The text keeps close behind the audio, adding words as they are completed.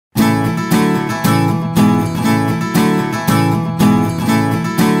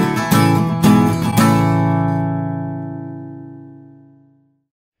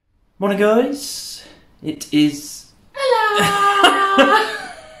Morning, guys. It is. Hello.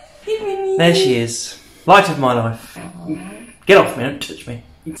 There she is, light of my life. Get off me! Don't touch me.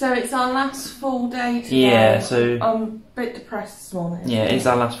 So it's our last full day today. Yeah. So I'm a bit depressed this morning. yeah, it's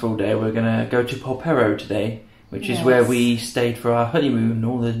our last full day. We're gonna go to Polperro today, which is where we stayed for our honeymoon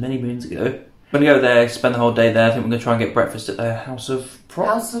all those many moons ago. We're gonna go there, spend the whole day there. I think we're gonna try and get breakfast at their House of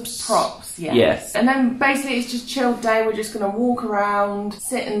Props. House of Props, yes. Yes. And then basically it's just chilled day. We're just gonna walk around,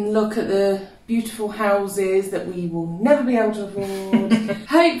 sit and look at the beautiful houses that we will never be able to afford.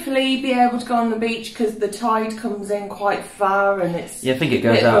 Hopefully be able to go on the beach because the tide comes in quite far and it's... Yeah, I think it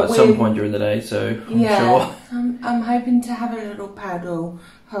goes out at some point during the day, so I'm sure. I'm hoping to have a little paddle,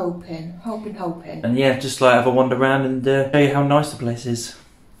 hoping. And yeah, just like have a wander around and show you how nice the place is.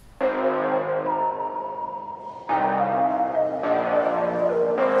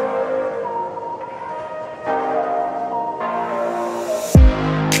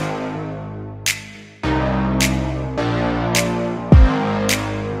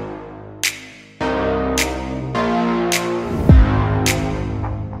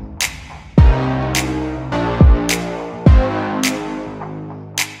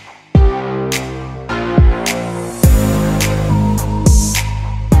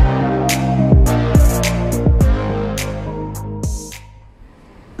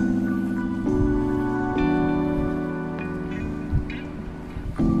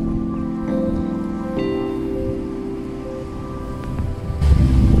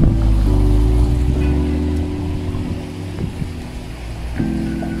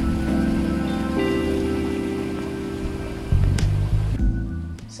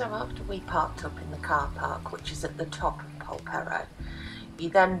 So after we parked up in the car park, which is at the top of Polperro, you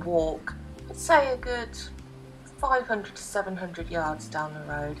then walk, let's say a good 500 to 700 yards down the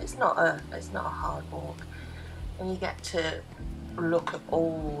road. It's not a hard walk, and you get to look at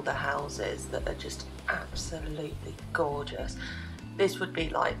all the houses that are just absolutely gorgeous. This would be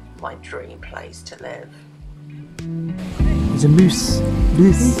like my dream place to live. There's a moose.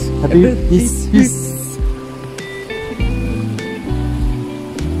 Moose.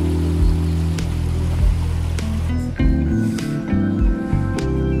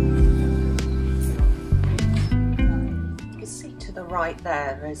 Right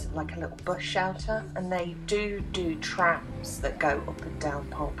there is like a little bush shelter, and they do trams that go up and down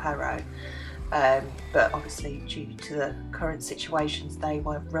Polperro, but obviously due to the current situations they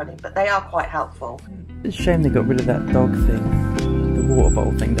weren't running, but they are quite helpful. It's a shame they got rid of that dog thing, the water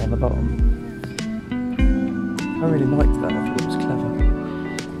bottle thing down the bottom. I really liked that, I thought it was clever.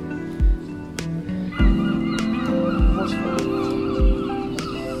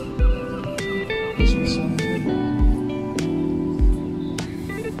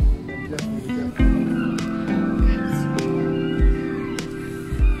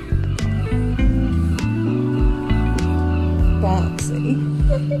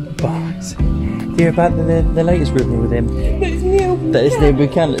 Barks. Hear about the latest rumour with him? That it's Neil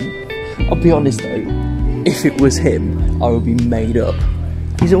Buchanan. I'll be honest though, if it was him, I would be made up.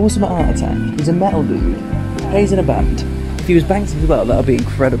 He's awesome at Art Attack. He's a metal dude. Plays in a band. If he was Banks as well, that would be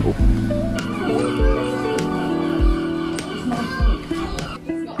incredible.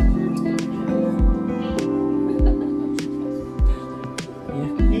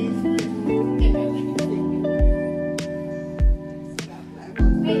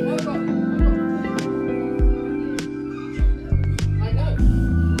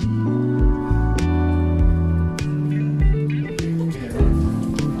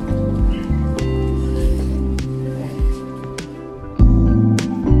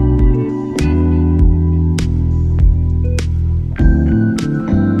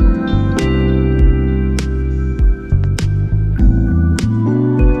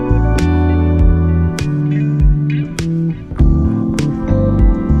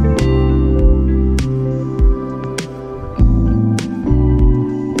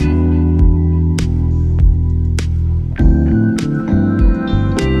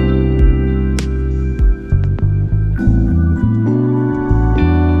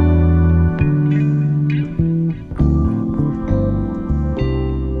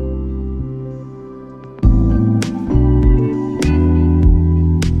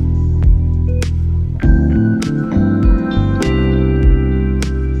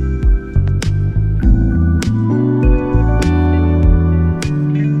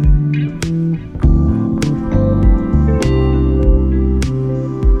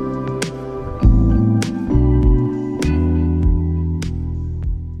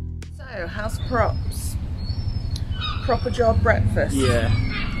 Props. Proper job breakfast. Yeah.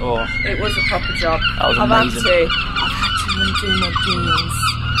 Oh. It was a proper job. That was amazing. I've had to undo my jeans.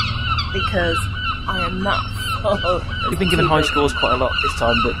 because I am not full. We've been given high scores quite a lot this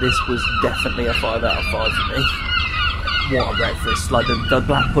time, but this was definitely a 5 out of 5 for me. What a breakfast. Like, the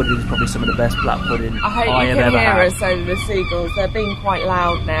black pudding is probably some of the best black pudding I hope I you have can ever hear had. us over the seagulls. They're being quite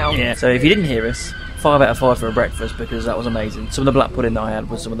loud now. Yeah, so if you didn't hear us, 5 out of 5 for a breakfast, because that was amazing. Some of the black pudding that I had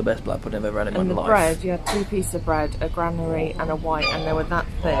was some of the best black pudding I've ever had in my life. And the bread, you had 2 pieces of bread, a granary and a white, and they were that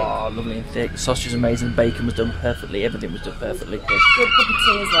thick. Oh, lovely and thick. The sausage was amazing, bacon was done perfectly, everything was done perfectly. Good cup of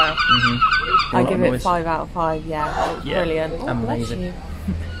tea as well. I give it noise. 5 out of 5, yeah. It was brilliant. Oh, amazing.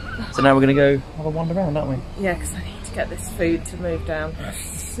 So now we're going to go have a wander around, aren't we? Yeah, because I need to get this food to move down.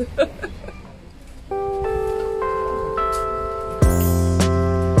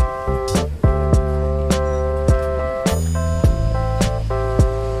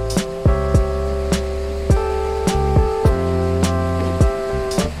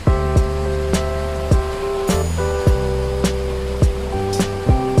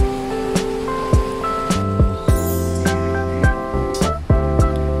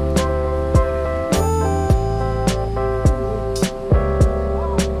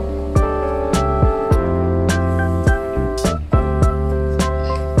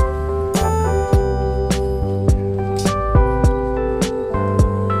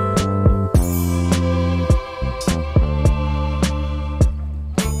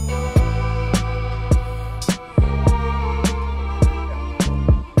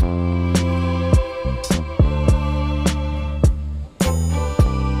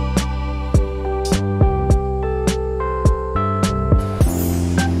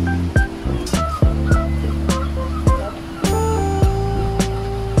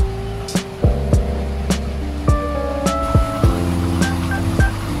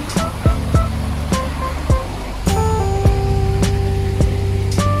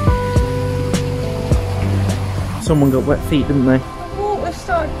 Someone got wet feet, didn't they? Water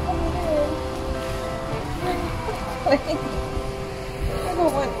started coming in. I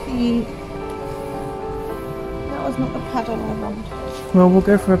got wet feet. That was not the paddle I wanted. Well, we'll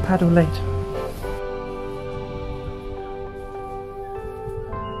go for a paddle later.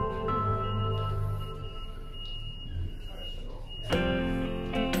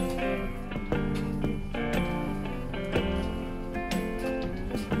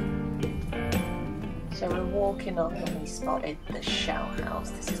 So we're walking up and we spotted the shell house.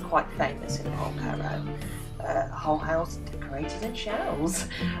 This is quite famous in Polperro. A whole house decorated in shells.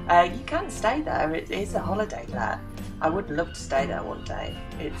 You can stay there. It is a holiday let. I would love to stay there one day.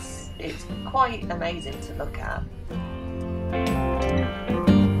 It's quite amazing to look at.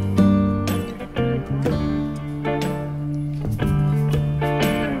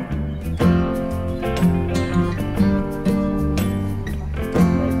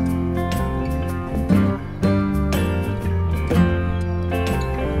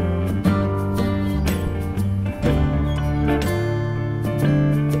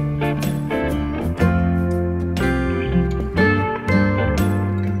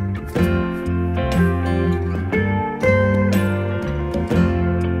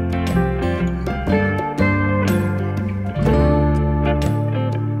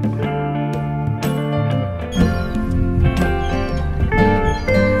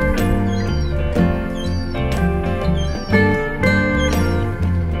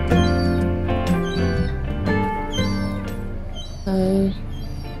 So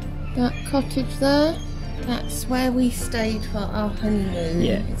that cottage there, that's where we stayed for our honeymoon.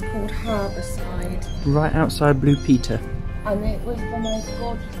 Yeah. It's called Harbourside. Right outside Blue Peter. And it was the most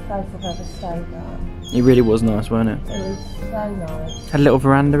gorgeous place I've ever stayed at. It really was nice, wasn't it? It was so nice. Had a little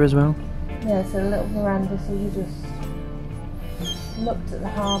veranda as well. Yeah, so a little veranda, so you just looked at the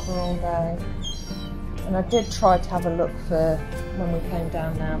harbour all day. And I did try to have a look for when we came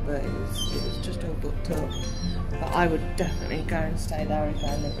down now, but it was just all booked up. But I would definitely go and stay there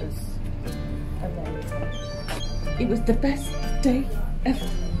again. It was amazing. It was the best day ever.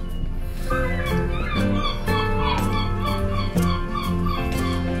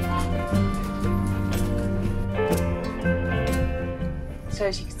 So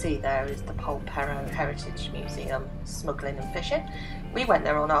as you can see, there is the Polperro Heritage Museum, Smuggling and Fishing. We went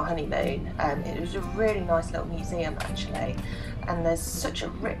there on our honeymoon. It was a really nice little museum actually, and there's such a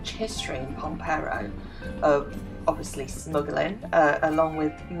rich history in Polperro of obviously smuggling, along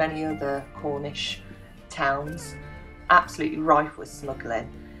with many other Cornish towns, absolutely rife with smuggling.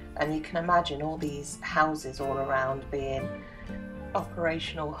 And you can imagine all these houses all around being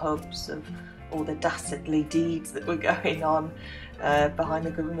operational hubs of all the dastardly deeds that were going on. behind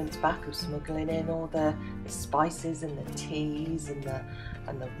the government's back of smuggling in all the spices and the teas and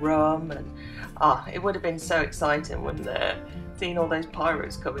the rum, and it would have been so exciting, wouldn't it? Seeing all those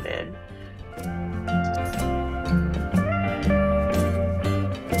pirates coming in.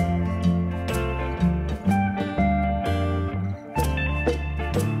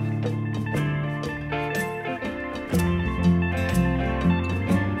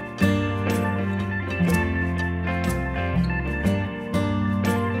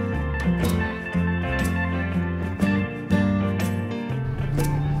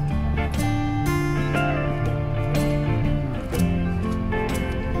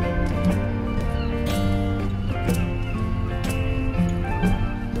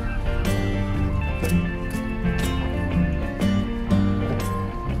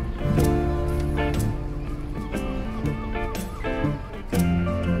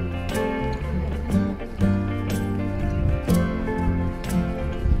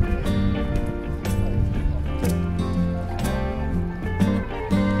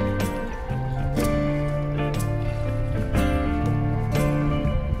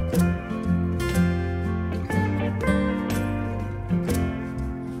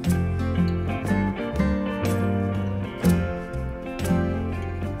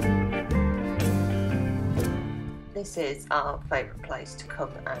 This is our favourite place to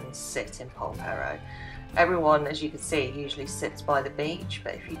come and sit in Polperro. Everyone, as you can see, usually sits by the beach,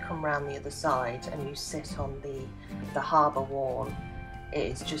 but if you come round the other side and you sit on the harbour wall, it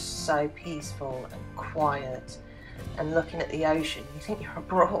is just so peaceful and quiet, and looking at the ocean, you think you're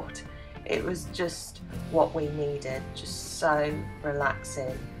abroad. It was just what we needed, just so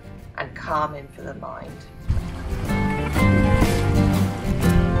relaxing and calming for the mind.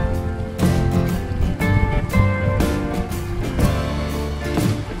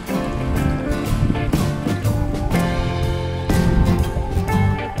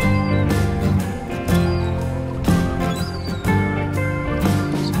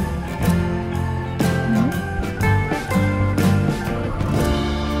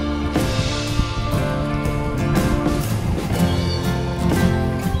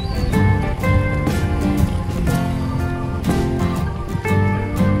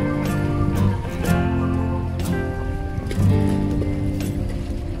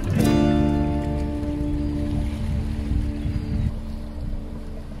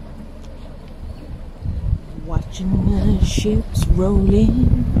 Watching the ships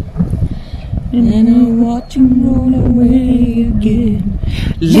rolling, and I'm watching roll away again.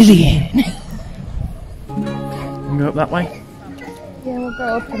 Lillian! Go up that way? Yeah, we'll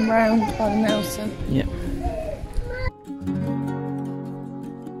go up and round by the Nelson. Yeah.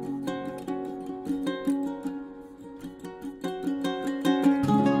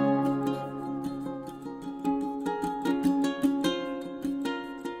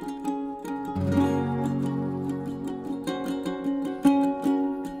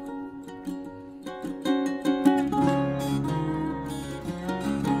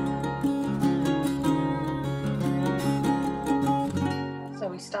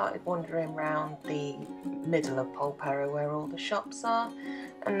 Started wandering around the middle of Polperro where all the shops are,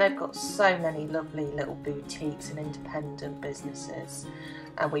 and they've got so many lovely little boutiques and independent businesses,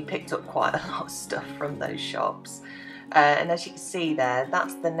 and we picked up quite a lot of stuff from those shops. And as you can see there,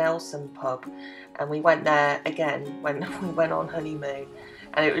 that's the Nelson pub, and we went there again when we went on honeymoon,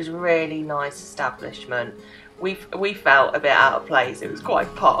 and it was a really nice establishment. We felt a bit out of place. It was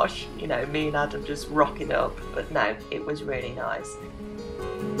quite posh, you know, me and Adam just rocking up, but no, it was really nice.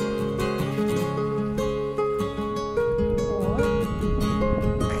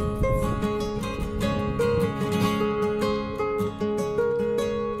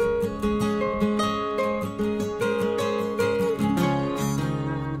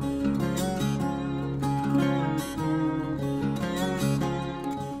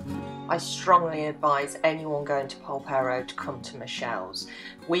 I strongly advise anyone going to Polperro to come to Michelle's.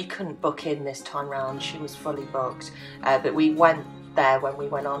 We couldn't book in this time round, she was fully booked, but we went there when we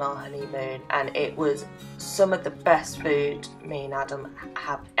went on our honeymoon, and it was some of the best food me and Adam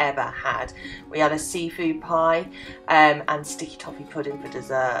have ever had. We had a seafood pie and sticky toffee pudding for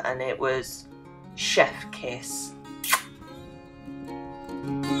dessert, and it was chef kiss.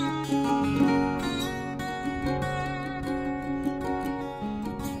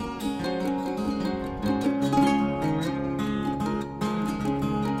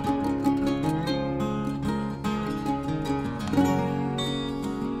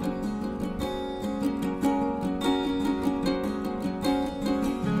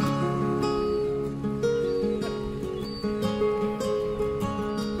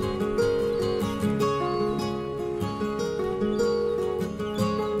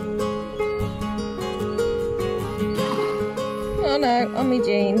 no, on my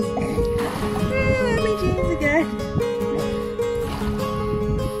jeans. My jeans again.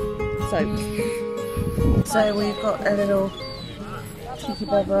 So we've got a little cheeky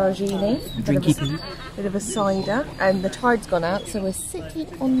beveragini, bit of a cider, and the tide's gone out, so we're sitting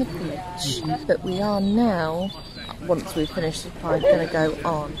on the beach. But we are now, once we've finished the tide, going to go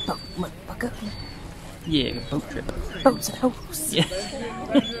on. Oh, motherfucker. Yeah, boat trip. Boats and holes. Yeah.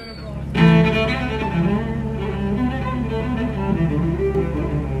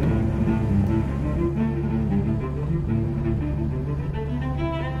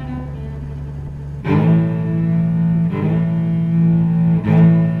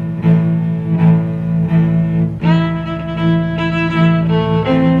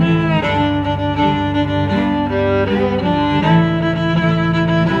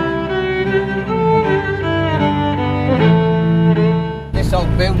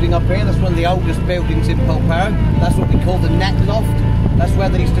 Building up here, that's one of the oldest buildings in Polperro. That's what we call the net loft. That's where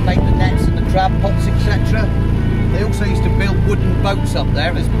they used to make the nets and the crab pots, etc. They also used to build wooden boats up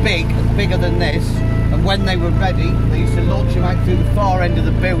there as big, and bigger than this, and when they were ready they used to launch them out through the far end of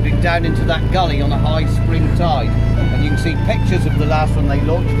the building down into that gully on a high spring tide. And you can see pictures of the last one they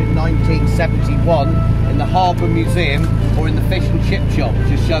launched in 1971 in the Harbour Museum or in the fish and chip shop,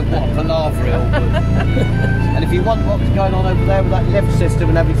 just showed what a palaver it all was. And if you want what's going on over there with that lift system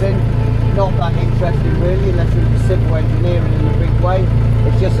and everything, not that interesting really, unless you're into civil engineering in a big way.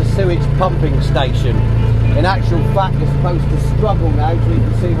 It's just a sewage pumping station. In actual fact, you're supposed to struggle now so you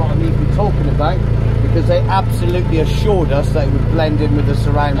can see what I'm even talking about, because they absolutely assured us that it would blend in with the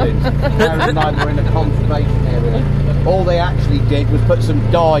surroundings. Aaron and I were in a conservation area. All they actually did was put some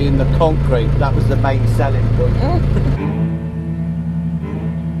dye in the concrete. That was the main selling point.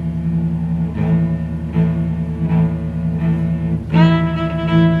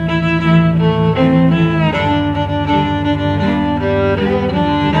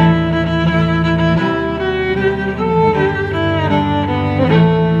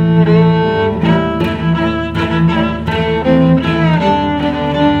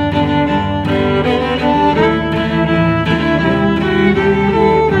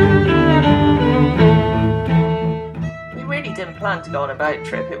 To go on a boat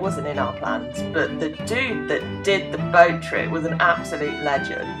trip. It wasn't in our plans, but the dude that did the boat trip was an absolute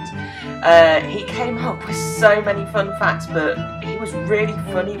legend. He came up with so many fun facts, but he was really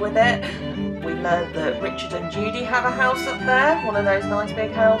funny with it. We learned that Richard and Judy have a house up there, one of those nice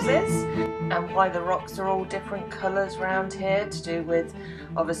big houses, and why the rocks are all different colours around here, to do with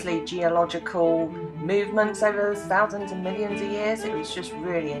obviously geological movements over thousands and millions of years. It was just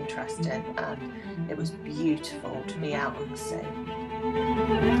really interesting, and it was beautiful to be out on the sea.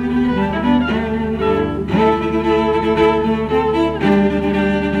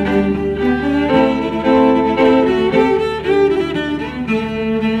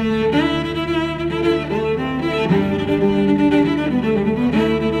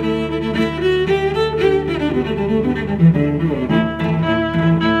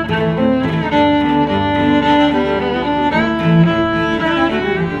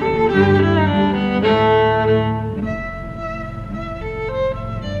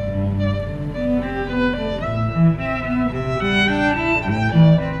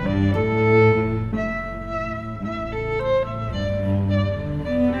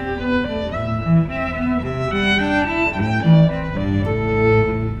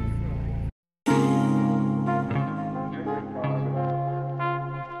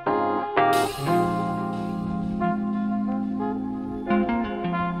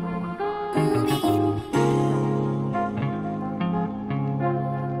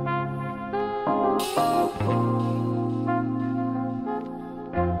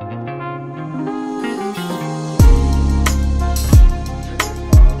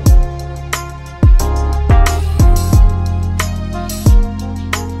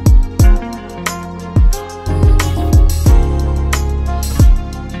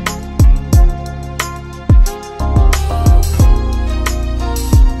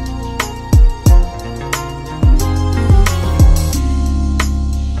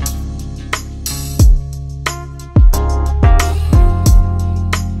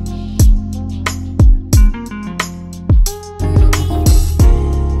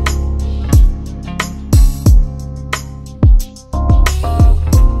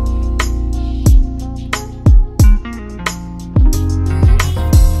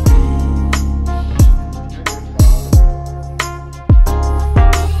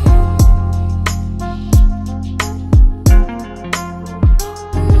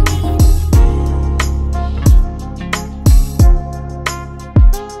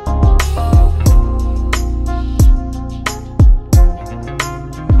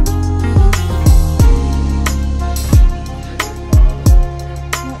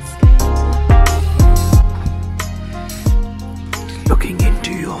 looking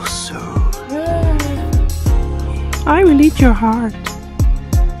into your soul. I will eat your heart.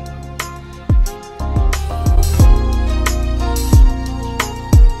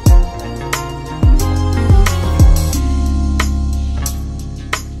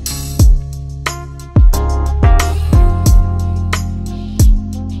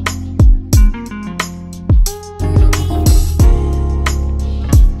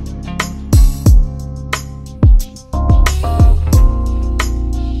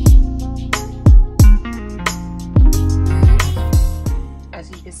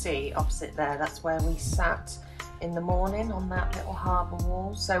 See opposite there, that's where we sat in the morning on that little harbour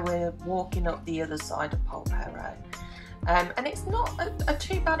wall. So we're walking up the other side of Polperro, and it's not a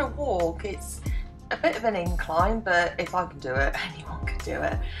too bad a walk. It's a bit of an incline, but if I can do it, anyone can do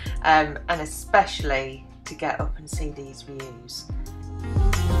it, and especially to get up and see these views.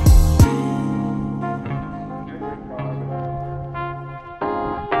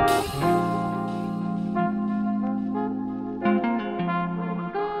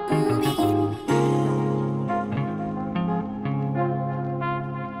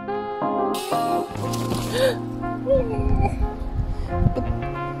 The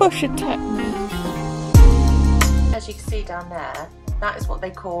bush attacked me. As you can see down there, that is what they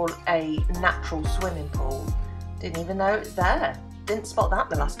call a natural swimming pool. Didn't even know it was there. Didn't spot that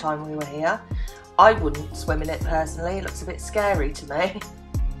the last time we were here. I wouldn't swim in it personally, it looks a bit scary to me.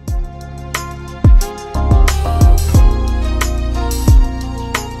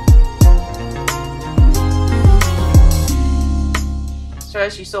 So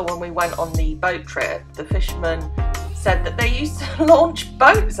as you saw when we went on the boat trip, the fishermen said that they used to launch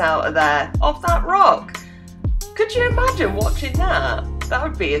boats out of there, off that rock. Could you imagine watching that? That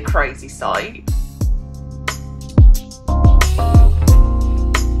would be a crazy sight.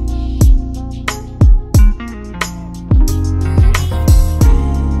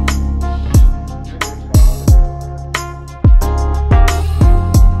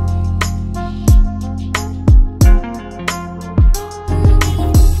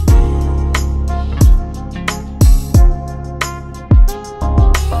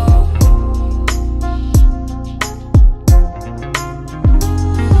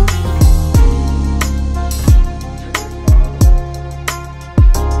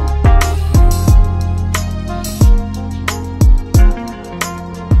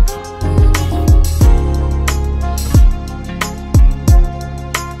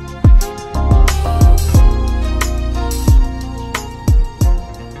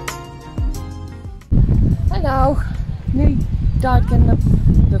 Hello. Nearly died getting up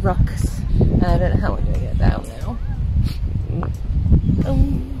the rocks. I don't know how we're going to get down now.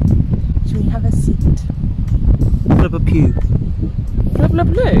 Should we have a seat? Pull up a pew. Blah blah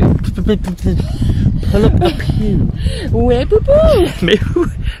blah. Pull up a pew. Where boo boo?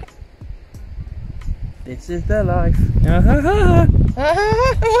 This is the life.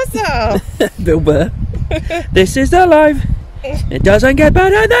 What's up? Bill Burr. This is the life. It doesn't get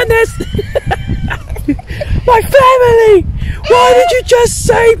better than this. My family! Why did you just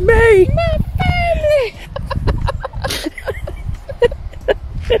save me? My family!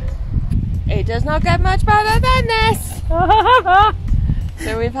 It does not get much better than this.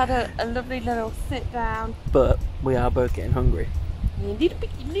 So we've had a lovely little sit down. But we are both getting hungry.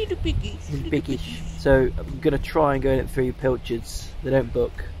 Little piggies. Biggish. So I'm going to try and go in at 3 pilchards. They don't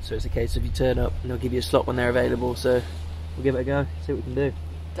book, so it's a case of you turn up and they'll give you a slot when they're available. So we'll give it a go, see what we can do.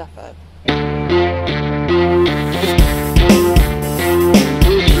 Defo.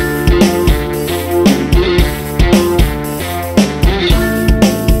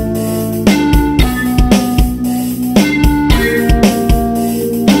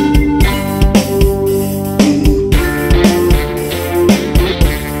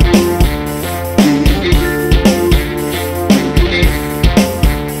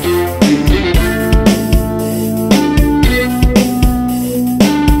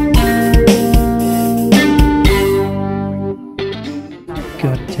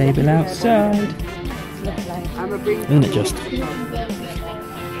 Table outside. Isn't it just?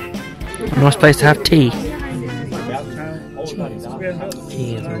 A nice place to have tea.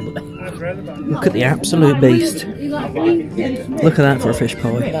 Look at the absolute beast. Look at that for a fish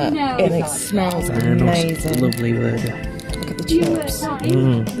pie. And it smells amazing. Lovely burger. Look at the chips.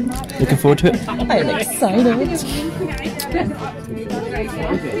 Looking forward to it. I'm excited.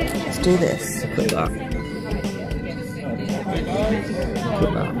 Let's do this. Put that.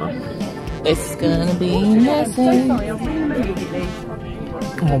 Put that on. It's gonna be messy.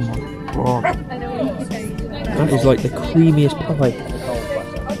 Oh my god. That is like the creamiest pie.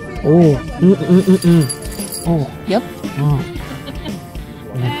 Oh. Oh. Yep.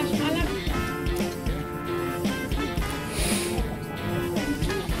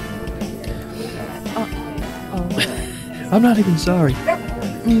 I'm not even sorry.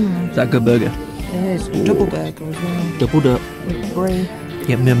 Is that a good burger? It is. Double burger as well. Doubled up. With brie.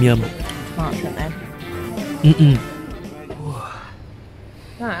 Yum, yum, yum. Marchment then.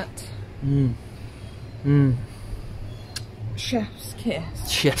 That. Chef's kiss.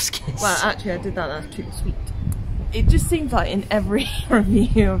 Chef's kiss. Well, actually, I did that. That's too sweet. It just seems like in every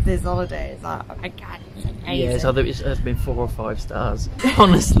review of this holiday, it's like, oh my god, it's amazing. Yeah, it's either it's been 4 or 5 stars.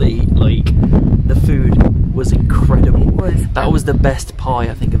 Honestly, like, the food was incredible. It was. That was the best pie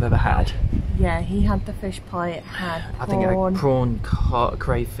I think I've ever had. Yeah, he had the fish pie. It had prawn. I think it had prawn,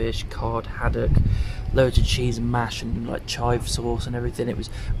 crayfish, cod, haddock, loads of cheese and mash and like chive sauce and everything. It was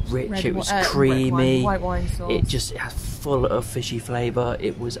rich, it was creamy. White wine sauce. It had full of fishy flavour.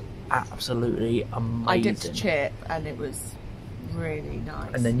 It was absolutely amazing. I dipped a chip and it was really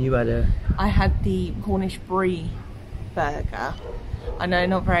nice. And then you had I had the Cornish brie burger. I know,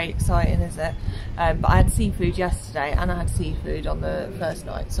 not very exciting, is it? But I had seafood yesterday and I had seafood on the first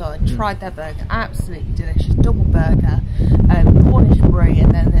night, so I tried their burger. Absolutely delicious. Double burger, Cornish brie,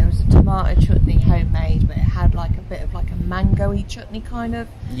 and then there was a tomato chutney homemade, but it had like a bit of like a mango-y chutney kind of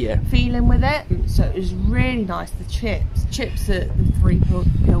feeling with it. So it was really nice. The chips at the Three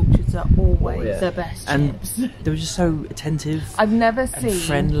Pilchards are always the best chips. And they were just so attentive. I've never seen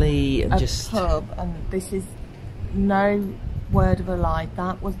friendly and a just pub, and this is no word of a lie,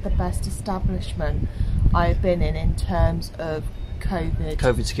 that was the best establishment I've been in terms of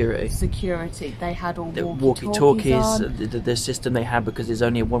COVID security. They had all the walkie-talkies, the system they had, because there's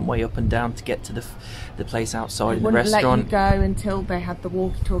only one way up and down to get to the place outside in the restaurant. They wouldn't let you go until they had the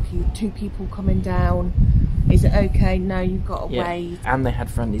walkie-talkie. 2 people coming down. Is it okay? No, you've got to wait. And they had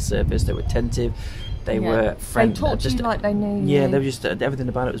friendly service. They were attentive. They were friendly. They talked to you like they knew you. Yeah, they were just everything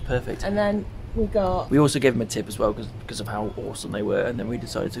about it was perfect. And then we also gave them a tip as well because of how awesome they were, and then we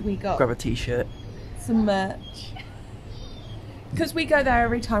decided to grab a t-shirt, some merch, because we go there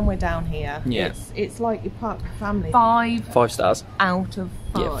every time we're down here. Yeah, it's like you're part of the family. 5 stars out of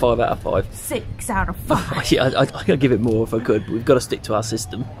 5. Yeah, 5 out of 5. 6 out of 5. Yeah, I could give it more if I could, but we've got to stick to our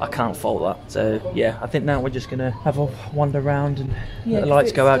system. I can't fault that. So yeah, I think now we're just gonna have a wander around and let the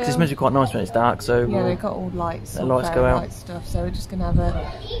lights go out, because it's meant to be quite nice when it's dark. So yeah, they've got all lights. The lights go out. Light stuff. So we're just gonna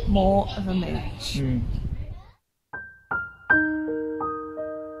have more of a mooch.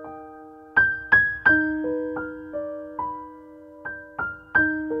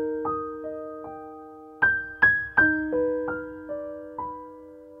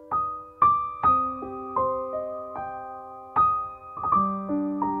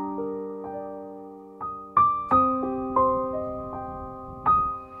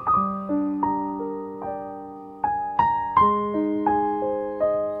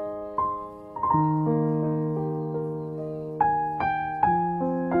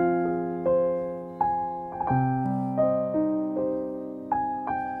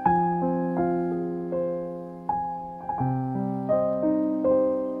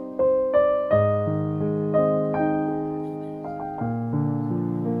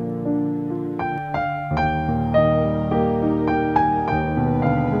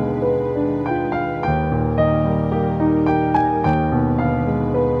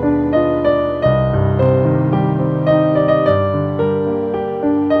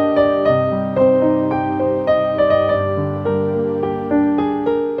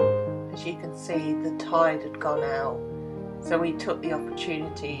 So we took the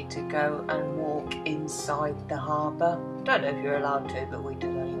opportunity to go and walk inside the harbour. Don't know if you're allowed to, but we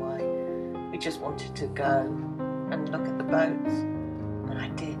did anyway. We just wanted to go and look at the boats, and I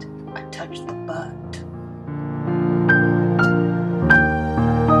did. I touched the boat.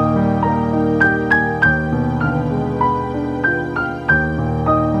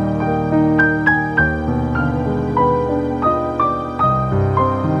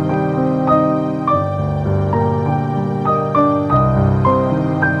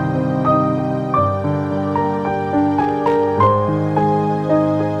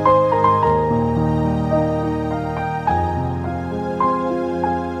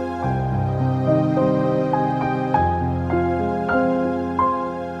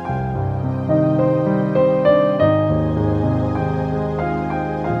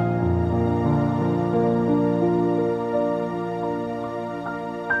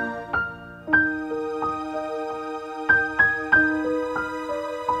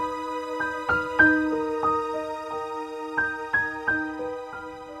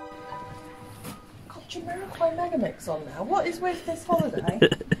 Megamix on now. What is with this holiday?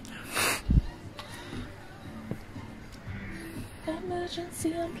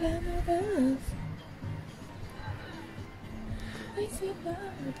 Emergency on planet Earth. I see blood.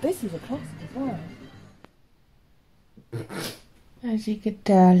 This is a classic as well. As you could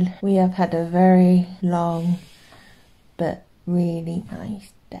tell, we have had a very long but really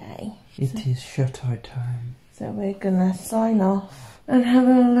nice day. It is shut-eye time. So we're gonna sign off and have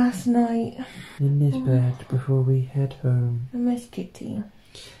our last night in this bed before we head home. I miss Kitty.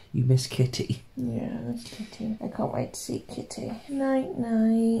 You miss Kitty? Yeah, I miss Kitty. I can't wait to see Kitty. Night,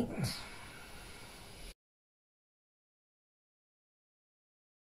 night.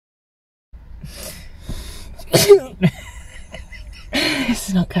 This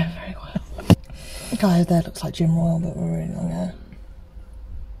is not going very well. The guy over there looks like Jim Royal, but we're really long hair.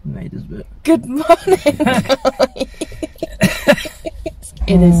 Made us bit. Good morning, guys.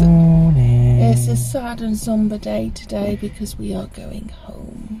 It's a sad and somber day today because we are going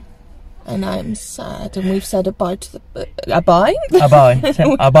home. And I'm sad, and we've said a-bye to the... A-bye? A-bye.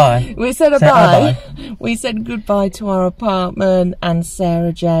 A-bye. We said a-bye. We said goodbye to our apartment and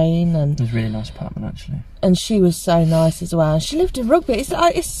Sarah Jane. And it was a really nice apartment, actually. And she was so nice as well. She lived in Rugby.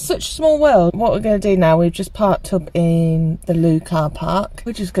 It's such a small world. What we're going to do now, we've just parked up in the Looe car park.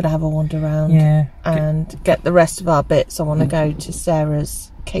 We're just going to have a wander around. Yeah. And get the rest of our bits. I want to go to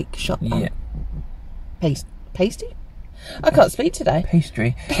Sarah's cake shop. Yeah. Pasty? I can't speak today.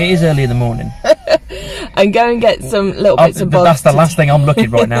 Pastry. It is early in the morning. And go and get some little bits and bobs. That's the last thing I'm looking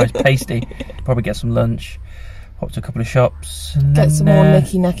right now is pasty. Probably get some lunch. Pop to a couple of shops. And get then, some more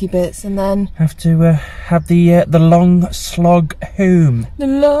nicky-nacky bits and then... have to have the long slog home. The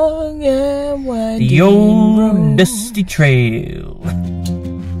long and winding the old road. dusty trail.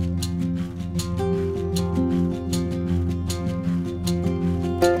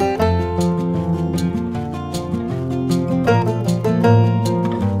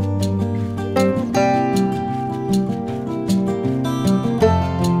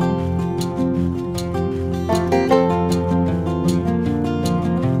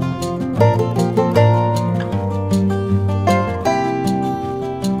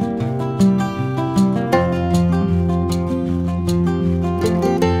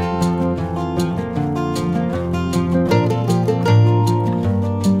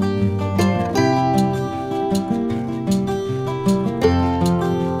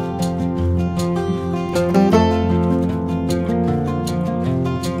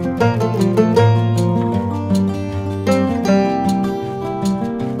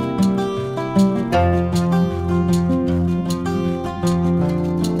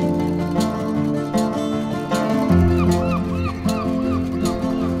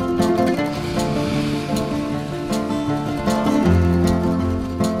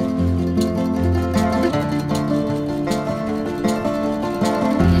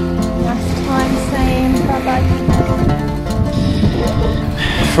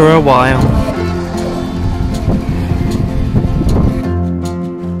 For a while.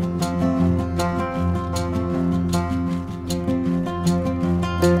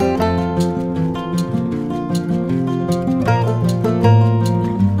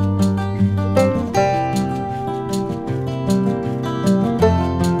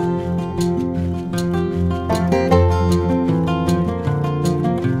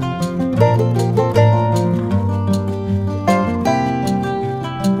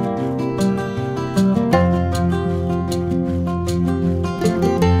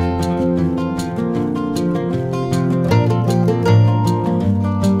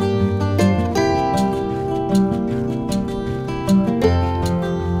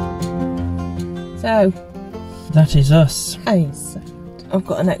 So, that is us. I've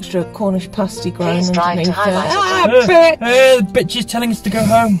got an extra Cornish pasty growing underneath there. The bitch is telling us to go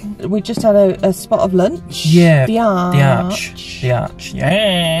home. We just had a spot of lunch. Yeah. The arch. Yeah.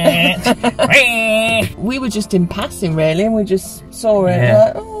 We were just in passing really, and we just saw it.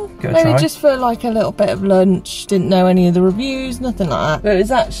 Yeah. Like, maybe just for like a little bit of lunch. Didn't know any of the reviews, nothing like that. But it was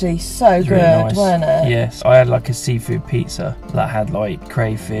actually so good, really nice. Wasn't it? Yes, I had like a seafood pizza that had like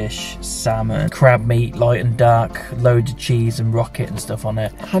crayfish, salmon, crab meat, light and dark, loads of cheese and rocket and stuff on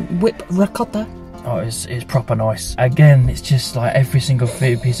it. Had whipped ricotta. Oh, it's proper nice. Again, it's just like every single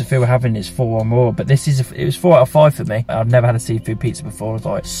piece of food we're having is 4 or more, but this is it was 4 out of 5 for me. I've never had a seafood pizza before. It was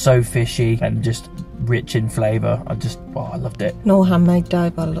like so fishy and just rich in flavour. I loved it. No handmade dough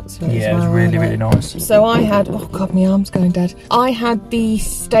by the looks of it. Yeah, as well, it was really, really nice. So I had, oh god, my arm's going dead. I had the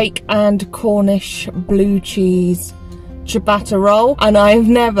steak and Cornish blue cheese ciabatta roll, and I've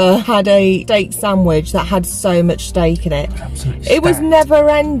never had a steak sandwich that had so much steak in it. Absolutely it was never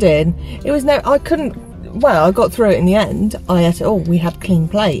ending. It was I couldn't, well, I got through it in the end. I ate it all. We had clean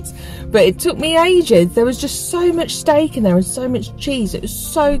plates, but it took me ages. There was just so much steak in there and so much cheese. It was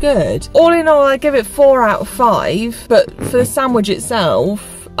so good. All in all, I give it 4 out of 5, but for the sandwich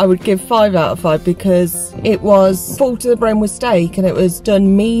itself, I would give 5 out of 5 because it was full to the brim with steak and it was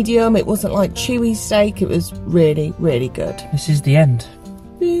done medium. It wasn't like chewy steak. It was really, really good. This is the end.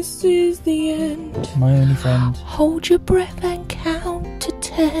 This is the end. My only friend. Hold your breath and count to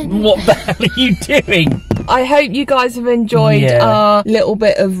 10. What the hell are you doing? I hope you guys have enjoyed our little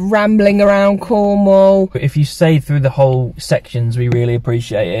bit of rambling around Cornwall. If you stayed through the whole sections, we really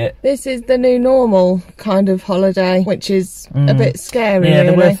appreciate it. This is the new normal kind of holiday, which is a bit scary. Yeah,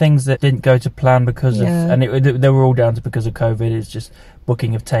 there really. were things that didn't go to plan because of, and they were all down to because of COVID. It's just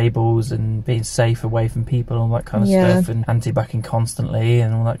booking of tables and being safe away from people, all that kind of stuff, and anti-backing constantly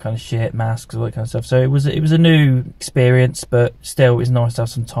and all that kind of shit, masks, all that kind of stuff. So it was a new experience, but still, it's nice to have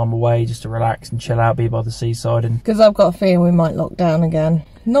some time away just to relax and chill out, be by the seaside. And because I've got a feeling we might lock down again.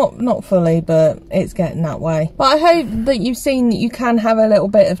 Not fully, but it's getting that way. But I hope that you've seen that you can have a little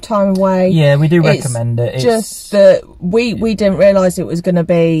bit of time away. Yeah, we do recommend it. It's just that we didn't realise it was going to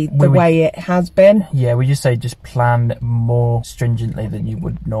be the way it has been. Yeah, we just say just plan more stringently than you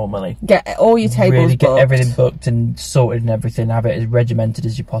would normally. Get all your tables booked. Get everything booked and sorted and everything. Have it as regimented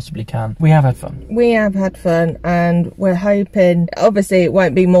as you possibly can. We have had fun. We have had fun, and we're hoping, obviously it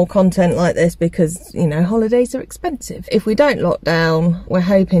won't be more content like this because, you know, holidays are expensive. If we don't lock down,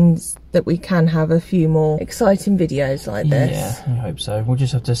 we're hoping that we can have a few more exciting videos like this. Yeah, I hope so. We'll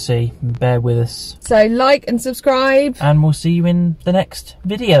just have to see. Bear with us. So like and subscribe. And we'll see you in the next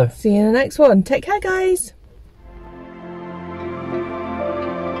video. See you in the next one. Take care, guys.